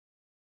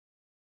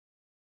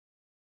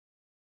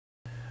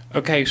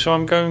Okay, so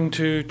I'm going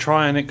to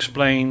try and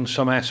explain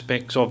some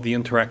aspects of the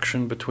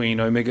interaction between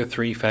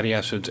omega-3 fatty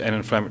acids and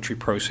inflammatory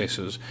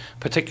processes,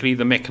 particularly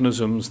the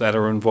mechanisms that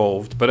are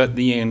involved, but at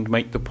the end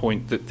make the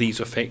point that these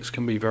effects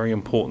can be very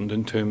important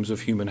in terms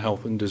of human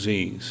health and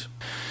disease.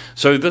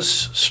 So this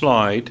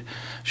slide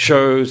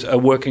shows a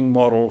working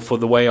model for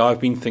the way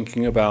I've been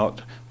thinking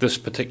about this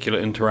particular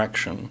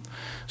interaction.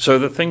 So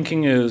the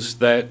thinking is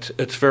that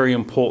it's very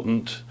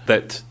important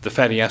that the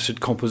fatty acid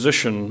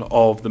composition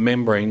of the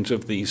membranes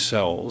of these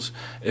cells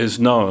is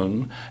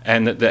known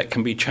and that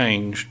can be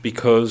changed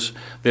because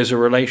there's a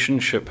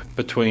relationship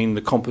between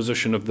the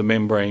composition of the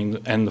membrane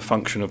and the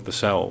function of the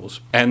cells.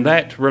 And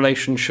that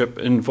relationship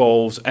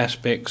involves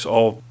aspects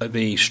of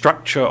the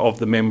structure of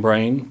the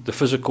membrane, the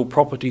physical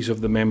properties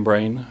of the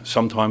membrane,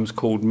 sometimes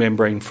called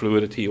membrane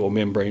fluidity or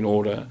membrane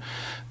order,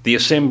 the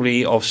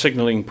assembly of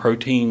signaling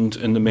proteins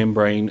in the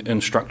membrane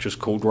in structures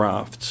called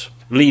rafts,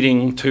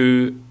 leading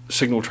to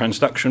signal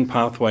transduction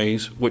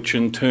pathways, which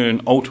in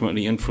turn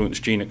ultimately influence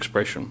gene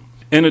expression.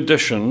 In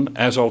addition,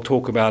 as I'll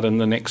talk about in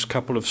the next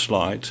couple of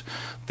slides,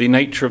 the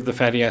nature of the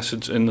fatty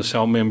acids in the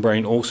cell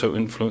membrane also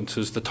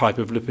influences the type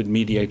of lipid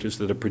mediators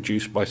that are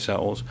produced by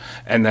cells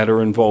and that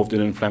are involved in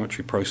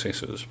inflammatory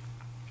processes.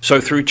 So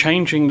through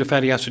changing the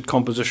fatty acid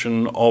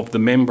composition of the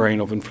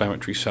membrane of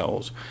inflammatory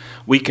cells,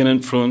 we can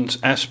influence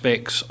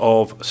aspects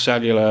of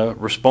cellular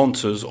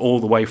responses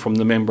all the way from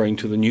the membrane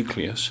to the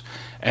nucleus,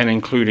 and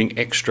including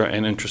extra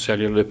and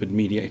intracellular lipid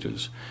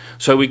mediators.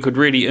 So we could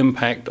really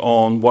impact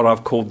on what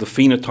I've called the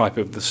phenotype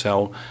of the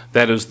cell,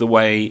 that is the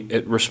way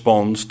it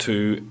responds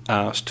to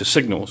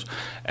signals.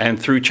 And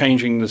through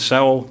changing the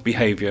cell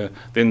behavior,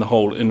 then the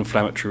whole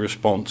inflammatory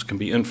response can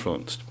be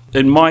influenced.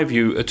 In my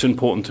view, it's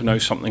important to know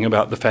something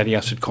about the fatty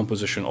acid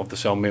composition of the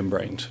cell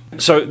membranes.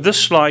 So this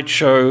slide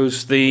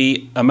shows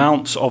the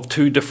amounts of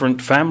two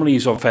different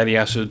families of fatty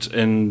acids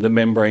in the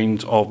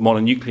membranes of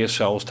mononuclear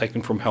cells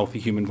taken from healthy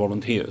human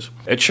volunteers.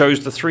 It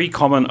shows the three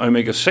common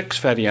omega-6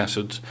 fatty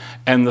acids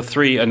and the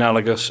three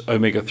analogous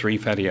omega-3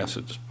 fatty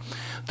acids.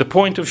 The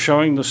point of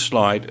showing this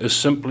slide is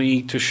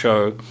simply to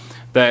show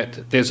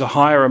that there's a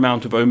higher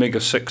amount of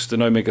omega-6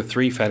 than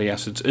omega-3 fatty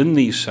acids in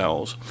these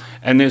cells,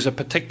 and there's a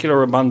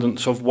particular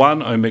abundance of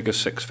one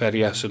omega-6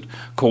 fatty acid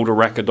called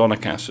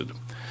arachidonic acid.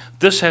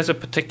 This has a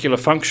particular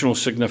functional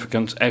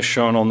significance as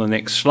shown on the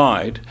next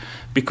slide,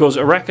 because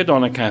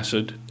arachidonic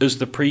acid is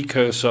the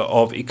precursor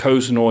of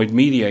eicosanoid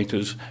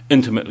mediators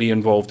intimately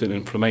involved in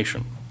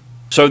inflammation.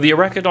 So the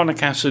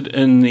arachidonic acid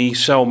in the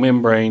cell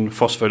membrane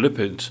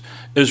phospholipids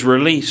is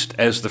released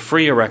as the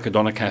free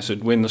arachidonic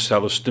acid when the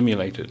cell is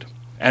stimulated.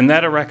 And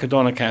that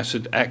arachidonic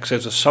acid acts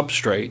as a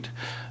substrate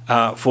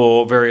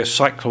for various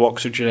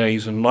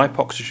cyclooxygenase and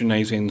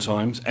lipoxygenase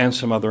enzymes and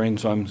some other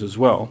enzymes as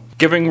well,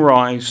 giving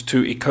rise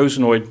to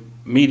eicosanoid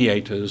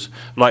mediators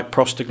like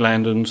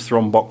prostaglandins,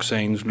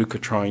 thromboxanes,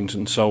 leukotrienes,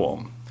 and so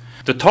on.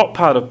 The top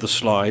part of the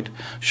slide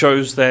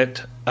shows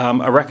that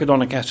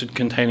arachidonic acid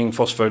containing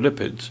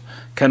phospholipids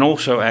can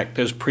also act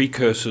as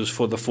precursors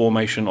for the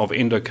formation of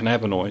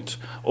endocannabinoids,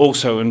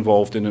 also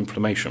involved in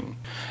inflammation.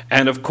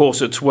 And of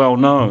course, it's well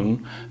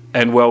known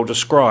and well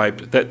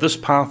described that this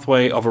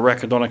pathway of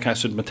arachidonic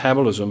acid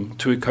metabolism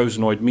to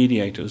eicosanoid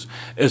mediators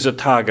is a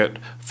target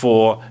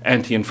for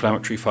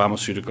anti-inflammatory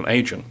pharmaceutical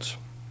agents.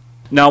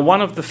 Now, one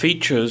of the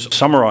features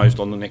summarized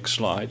on the next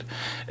slide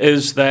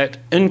is that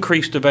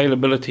increased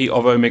availability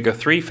of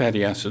omega-3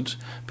 fatty acids,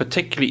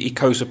 particularly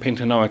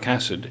eicosapentaenoic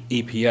acid,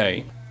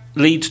 EPA,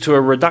 leads to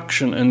a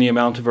reduction in the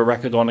amount of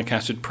arachidonic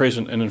acid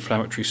present in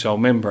inflammatory cell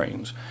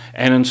membranes,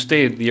 and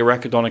instead the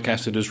arachidonic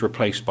acid is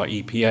replaced by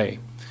EPA.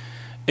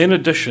 In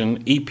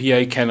addition,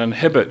 EPA can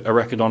inhibit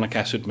arachidonic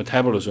acid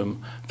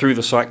metabolism through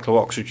the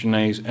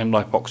cyclooxygenase and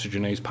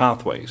lipoxygenase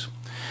pathways.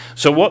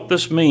 So what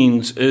this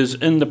means is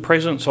in the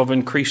presence of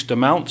increased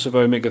amounts of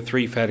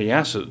omega-3 fatty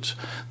acids,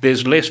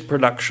 there's less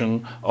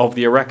production of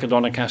the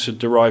arachidonic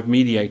acid-derived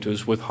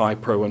mediators with high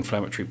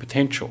pro-inflammatory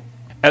potential.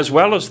 As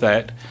well as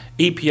that,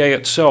 EPA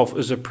itself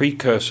is a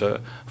precursor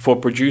for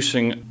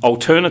producing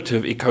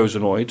alternative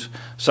eicosanoids,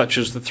 such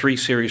as the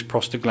 3-series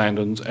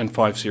prostaglandins and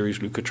 5-series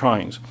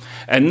leukotrienes.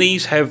 And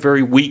these have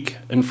very weak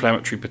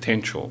inflammatory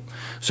potential.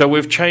 So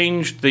we've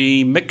changed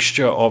the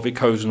mixture of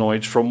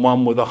eicosanoids from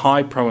one with a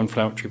high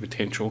pro-inflammatory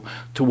potential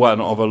to one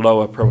of a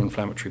lower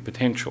pro-inflammatory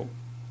potential.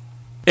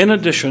 In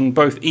addition,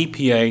 both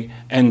EPA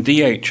and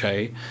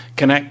DHA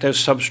can act as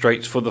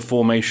substrates for the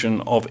formation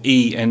of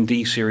E and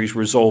D series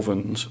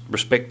resolvins,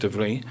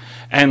 respectively,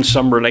 and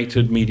some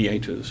related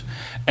mediators.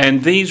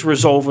 And these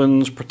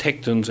resolvins,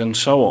 protectins, and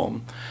so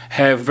on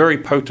have very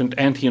potent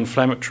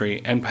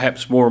anti-inflammatory and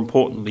perhaps more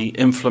importantly,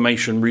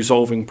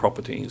 inflammation-resolving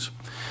properties.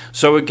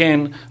 So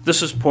again,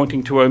 this is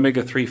pointing to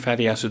omega-3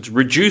 fatty acids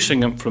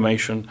reducing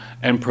inflammation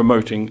and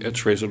promoting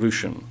its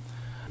resolution.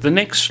 The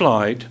next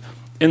slide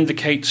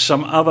indicates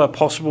some other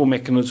possible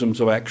mechanisms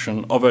of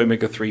action of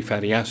omega-3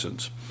 fatty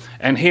acids.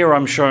 And here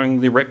I'm showing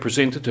the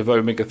representative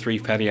omega-3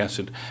 fatty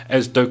acid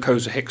as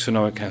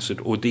docosahexaenoic acid,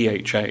 or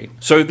DHA.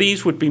 So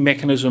these would be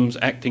mechanisms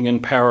acting in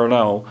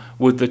parallel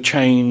with the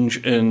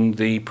change in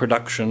the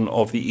production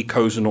of the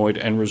eicosanoid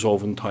and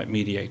resolvin type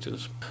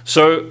mediators.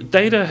 So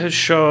data has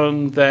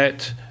shown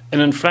that an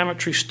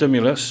inflammatory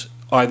stimulus,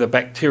 either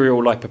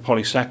bacterial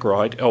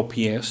lipopolysaccharide,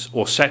 LPS,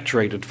 or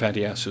saturated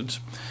fatty acids,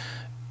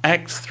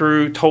 act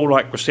through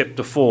toll-like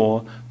receptor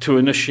 4 to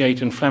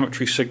initiate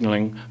inflammatory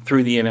signaling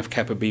through the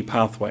NF-kappa B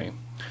pathway.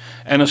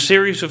 And a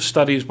series of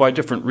studies by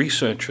different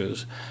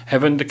researchers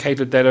have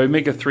indicated that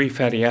omega-3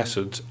 fatty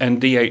acids, and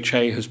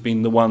DHA has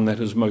been the one that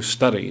is most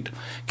studied,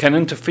 can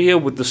interfere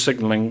with the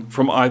signaling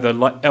from either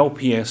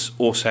LPS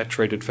or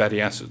saturated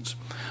fatty acids,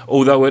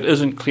 although it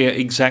isn't clear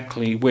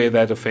exactly where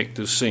that effect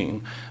is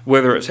seen,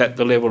 whether it's at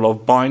the level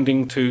of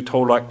binding to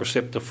toll-like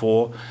receptor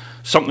 4,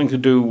 something to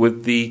do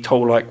with the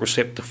toll-like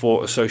receptor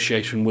 4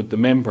 association with the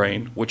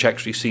membrane, which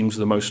actually seems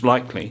the most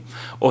likely,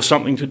 or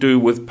something to do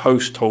with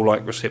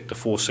post-toll-like receptor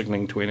 4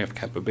 signaling to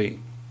NF-kappa B.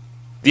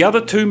 The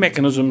other two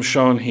mechanisms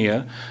shown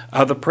here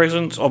are the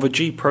presence of a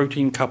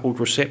G-protein coupled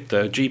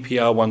receptor,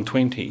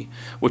 GPR120,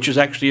 which is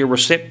actually a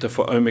receptor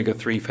for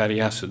omega-3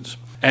 fatty acids.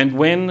 And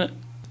when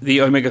the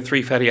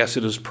omega-3 fatty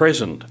acid is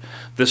present,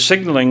 the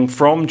signaling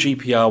from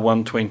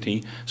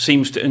GPR120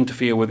 seems to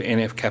interfere with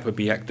NF-kappa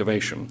B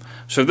activation.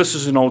 So this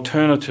is an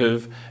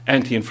alternative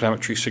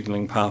anti-inflammatory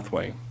signaling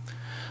pathway.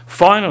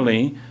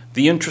 Finally,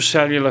 the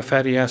intracellular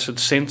fatty acid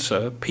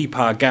sensor,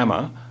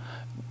 PPAR-gamma,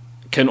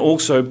 can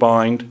also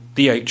bind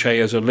DHA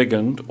as a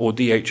ligand, or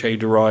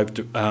DHA-derived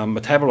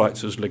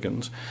metabolites as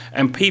ligands,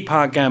 and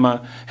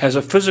PPAR-gamma has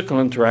a physical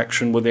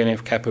interaction with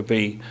NF-kappa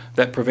B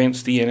that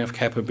prevents the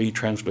NF-kappa B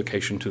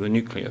translocation to the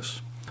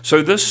nucleus.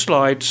 So this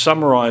slide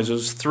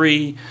summarizes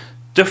three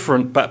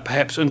different but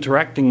perhaps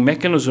interacting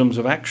mechanisms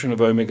of action of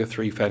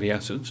omega-3 fatty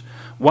acids,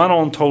 one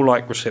on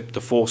toll-like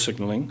receptor 4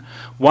 signaling,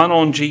 one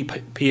on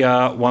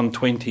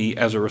GPR120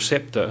 as a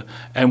receptor,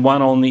 and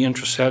one on the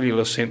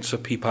intracellular sensor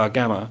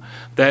PPAR-gamma,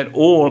 that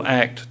all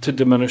act to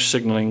diminish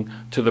signaling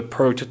to the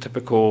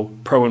prototypical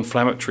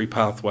pro-inflammatory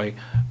pathway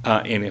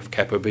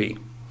NF-kappa B.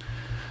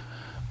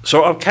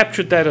 So I've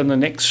captured that in the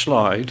next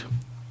slide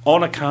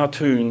on a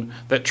cartoon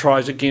that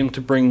tries again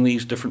to bring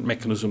these different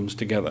mechanisms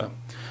together.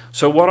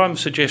 So what I'm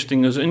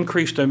suggesting is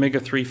increased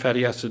omega-3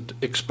 fatty acid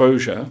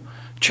exposure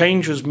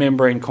changes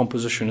membrane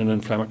composition in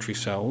inflammatory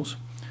cells.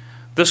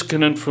 This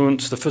can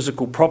influence the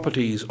physical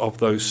properties of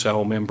those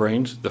cell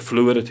membranes, the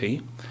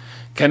fluidity,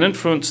 can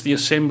influence the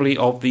assembly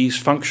of these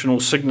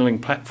functional signaling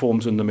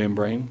platforms in the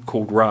membrane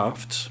called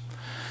rafts.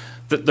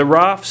 That the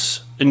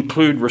rafts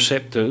include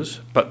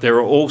receptors, but there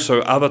are also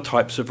other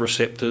types of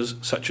receptors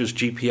such as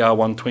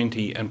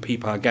GPR120 and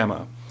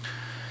PPAR-gamma.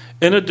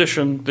 In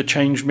addition, the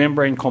changed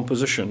membrane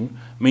composition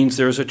means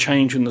there is a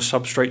change in the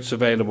substrates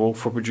available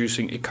for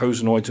producing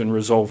eicosanoids and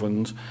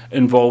resolvins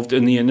involved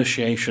in the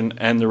initiation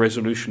and the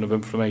resolution of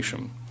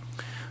inflammation.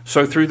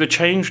 So through the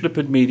changed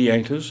lipid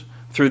mediators,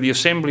 through the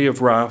assembly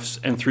of rafts,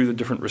 and through the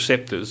different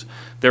receptors,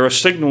 there are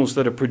signals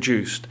that are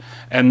produced,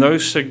 and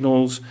those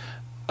signals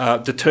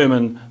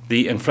determine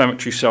the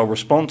inflammatory cell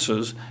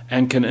responses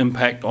and can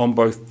impact on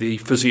both the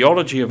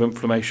physiology of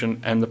inflammation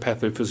and the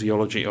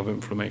pathophysiology of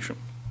inflammation.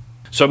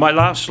 So my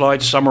last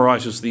slide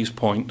summarizes these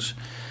points.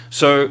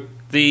 So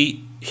the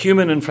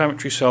human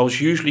inflammatory cells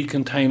usually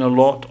contain a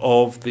lot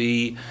of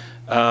the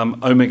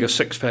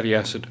omega-6 fatty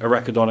acid,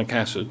 arachidonic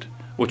acid,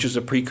 which is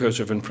a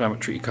precursor of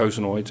inflammatory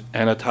eicosanoids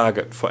and a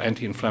target for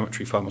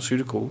anti-inflammatory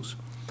pharmaceuticals.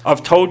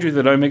 I've told you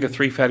that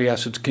omega-3 fatty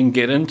acids can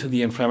get into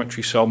the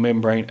inflammatory cell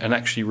membrane and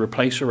actually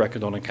replace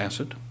arachidonic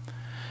acid,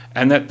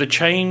 and that the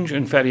change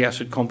in fatty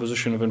acid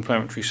composition of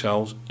inflammatory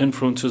cells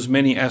influences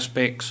many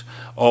aspects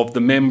of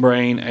the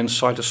membrane and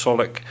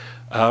cytosolic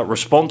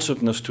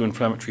responsiveness to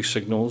inflammatory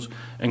signals,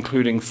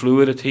 including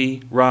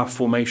fluidity, raft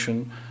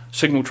formation,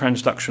 signal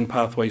transduction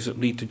pathways that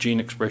lead to gene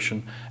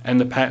expression, and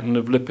the pattern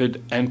of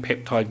lipid and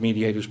peptide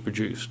mediators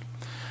produced.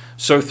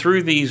 So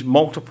through these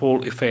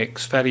multiple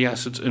effects, fatty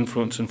acids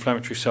influence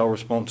inflammatory cell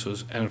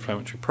responses and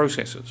inflammatory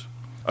processes.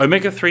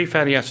 Omega-3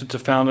 fatty acids are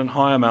found in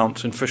high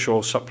amounts in fish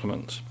oil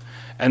supplements,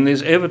 and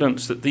there's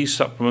evidence that these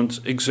supplements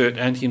exert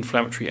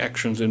anti-inflammatory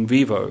actions in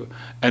vivo,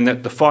 and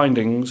that the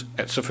findings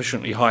at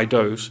sufficiently high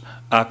dose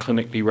are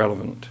clinically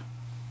relevant.